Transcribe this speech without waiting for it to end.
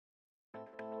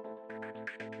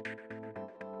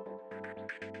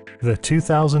The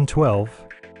 2012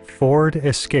 Ford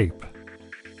Escape.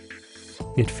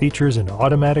 It features an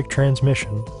automatic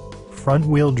transmission,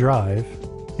 front-wheel drive,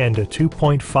 and a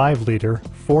 2.5-liter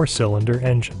four-cylinder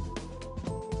engine.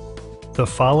 The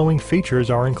following features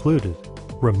are included: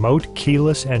 remote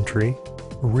keyless entry,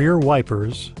 rear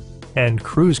wipers, and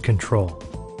cruise control.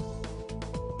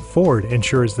 Ford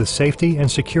ensures the safety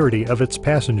and security of its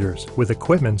passengers with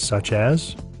equipment such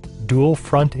as dual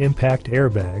front impact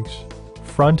airbags,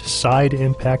 front side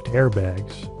impact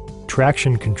airbags,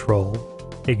 traction control,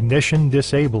 ignition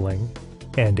disabling,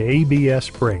 and ABS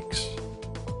brakes.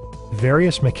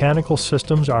 Various mechanical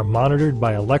systems are monitored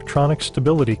by electronic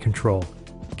stability control,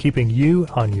 keeping you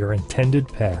on your intended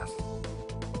path.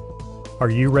 Are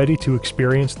you ready to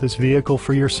experience this vehicle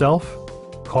for yourself?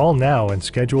 Call now and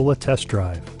schedule a test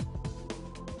drive.